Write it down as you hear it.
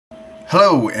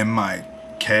Hello,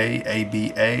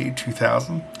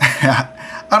 mikaba2000. I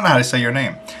don't know how to say your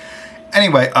name.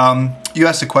 Anyway, you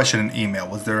asked a question in email.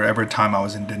 Was there ever a time I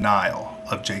was in denial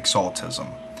of Jake's autism?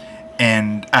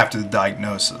 And after the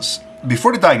diagnosis.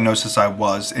 Before the diagnosis, I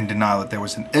was in denial that there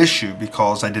was an issue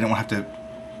because I didn't want to have to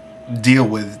deal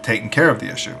with taking care of the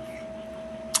issue.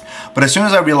 But as soon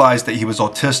as I realized that he was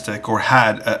autistic or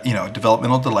had a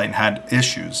developmental delay and had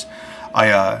issues,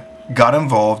 I got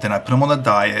involved and I put him on a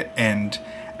diet, and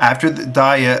after the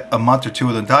diet, a month or two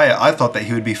of the diet, I thought that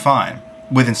he would be fine.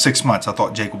 Within 6 months, I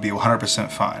thought Jake would be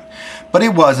 100% fine. But he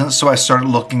wasn't, so I started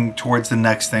looking towards the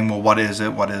next thing. Well, what is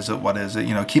it? What is it? What is it?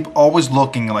 You know, keep always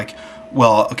looking like,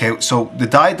 well, okay, so the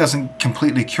diet doesn't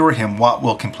completely cure him. What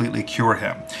will completely cure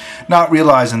him? Not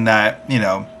realizing that, you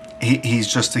know,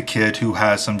 he's just a kid who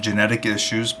has some genetic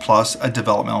issues plus a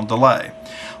developmental delay.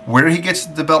 Where he gets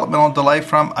the developmental delay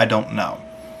from, I don't know.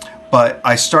 But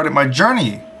I started my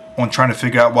journey on trying to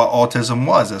figure out what autism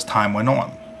was as time went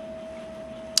on.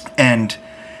 And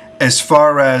as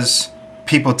far as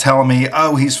people telling me,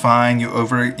 oh, he's fine,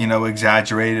 you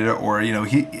exaggerated it, or,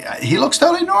 he looks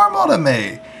totally normal to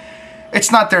me. It's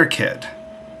not their kid.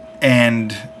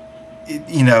 And,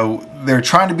 they're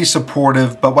trying to be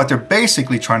supportive, but what they're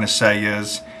basically trying to say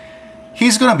is,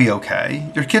 he's going to be okay.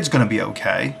 Your kid's going to be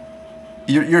okay.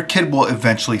 Your kid will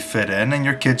eventually fit in, and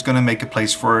your kid's going to make a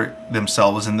place for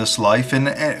themselves in this life,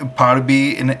 and probably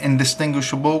be in an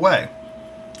indistinguishable way.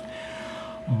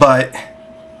 But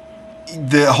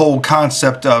the whole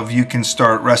concept of you can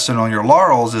start resting on your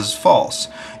laurels is false.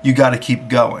 You got to keep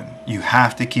going. You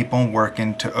have to keep on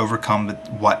working to overcome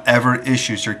whatever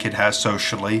issues your kid has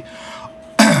socially,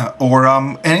 or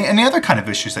any other kind of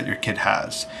issues that your kid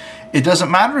has. It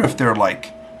doesn't matter if they're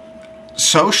like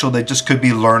social, they just could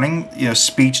be learning,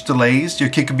 speech delays. Your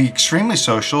kid could be extremely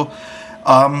social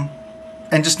and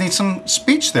just need some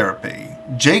speech therapy.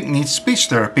 Jake needs speech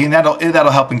therapy, and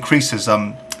that'll help increase his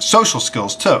social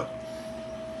skills too.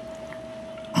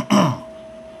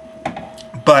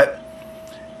 But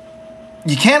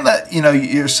you can't let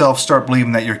yourself start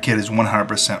believing that your kid is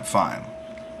 100% fine.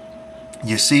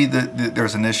 You see that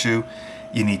there's an issue,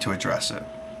 you need to address it.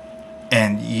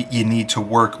 And you need to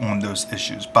work on those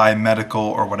issues, biomedical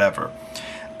or whatever.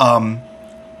 Don't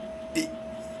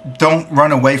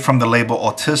run away from the label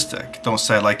autistic. Don't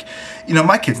say like,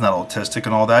 my kid's not autistic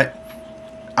and all that.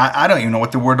 I don't even know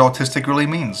what the word autistic really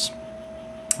means.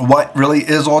 What really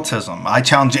is autism? I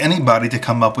challenge anybody to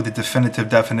come up with a definitive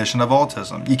definition of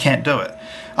autism. You can't do it.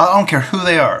 I don't care who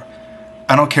they are.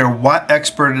 I don't care what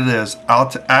expert it is.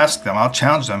 I'll ask them, I'll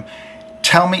challenge them.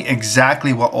 Tell me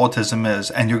exactly what autism is,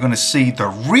 and you're going to see the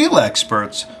real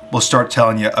experts will start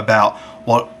telling you about,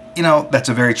 well, that's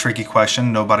a very tricky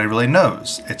question. Nobody really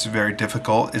knows. It's very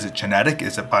difficult. Is it genetic?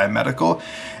 Is it biomedical?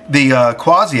 The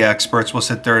quasi-experts will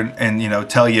sit there and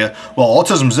tell you, well,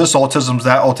 autism's this, autism's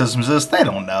that, autism's this. They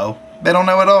don't know. They don't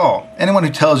know at all. Anyone who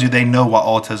tells you they know what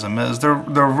autism is, they're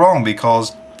wrong,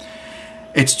 because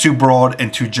it's too broad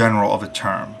and too general of a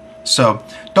term. So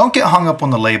don't get hung up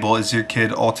on the label, is your kid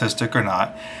autistic or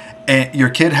not. And your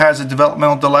kid has a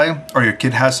developmental delay, or your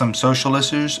kid has some social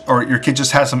issues, or your kid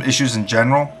just has some issues in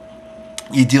general.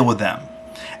 You deal with them.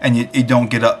 And you don't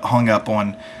get hung up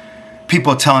on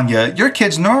people telling you, your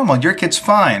kid's normal, your kid's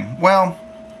fine. Well,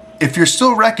 if you're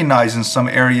still recognizing some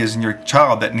areas in your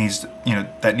child that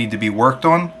need to be worked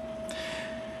on,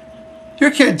 your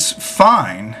kid's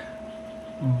fine.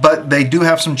 But they do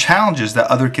have some challenges that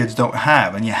other kids don't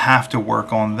have, and you have to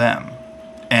work on them.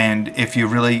 And if you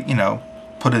really,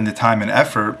 put in the time and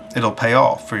effort, it'll pay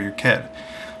off for your kid.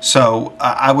 So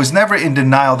I was never in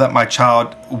denial that my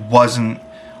child wasn't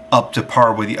up to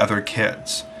par with the other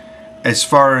kids. As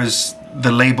far as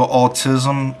the label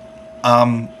autism,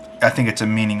 I think it's a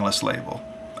meaningless label.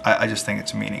 I just think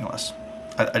it's meaningless.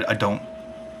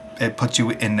 It puts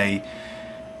you in a...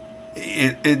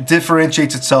 It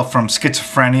differentiates itself from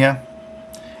schizophrenia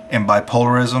and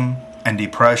bipolarism and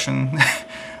depression,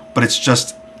 but it's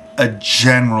just a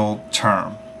general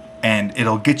term, and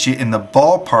it'll get you in the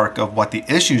ballpark of what the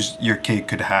issues your kid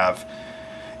could have.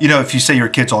 If you say your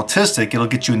kid's autistic, it'll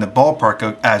get you in the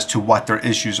ballpark as to what their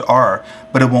issues are,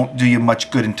 but it won't do you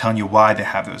much good in telling you why they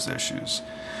have those issues.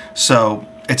 So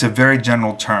it's a very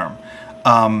general term.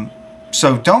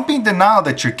 So don't be in denial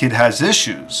that your kid has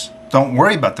issues. Don't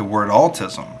worry about the word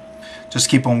autism. Just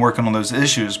keep on working on those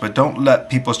issues, but don't let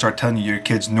people start telling you your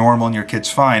kid's normal and your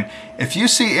kid's fine. If you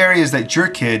see areas that your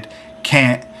kid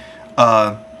can't,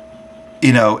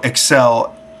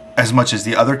 excel as much as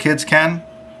the other kids can,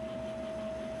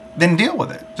 then deal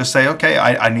with it. Just say, okay,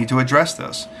 I need to address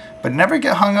this. But never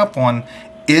get hung up on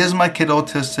is my kid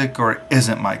autistic or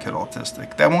isn't my kid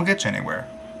autistic? That won't get you anywhere.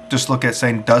 Just look at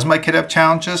saying, does my kid have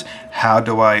challenges? How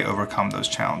do I overcome those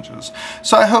challenges?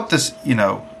 So I hope this,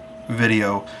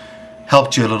 video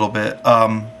helped you a little bit.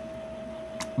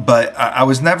 But I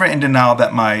was never in denial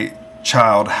that my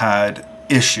child had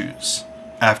issues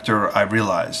after I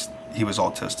realized he was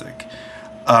autistic.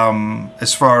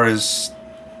 As far as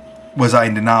was I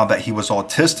in denial that he was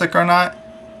autistic or not,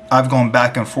 I've gone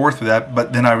back and forth with that,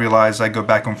 but then I realized I go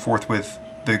back and forth with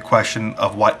the question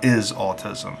of what is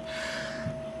autism.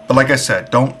 But like I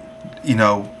said, don't,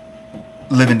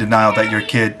 live in denial that your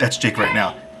kid, that's Jake right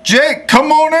now. Jake,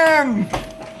 come on in!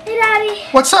 Hey, Daddy.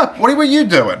 What's up? What were you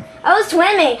doing? I was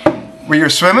swimming. Were you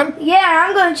swimming? Yeah,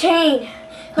 I'm going to change.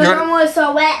 Because I'm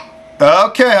so wet.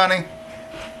 Okay, honey.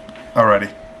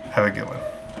 Alrighty. Have a good one.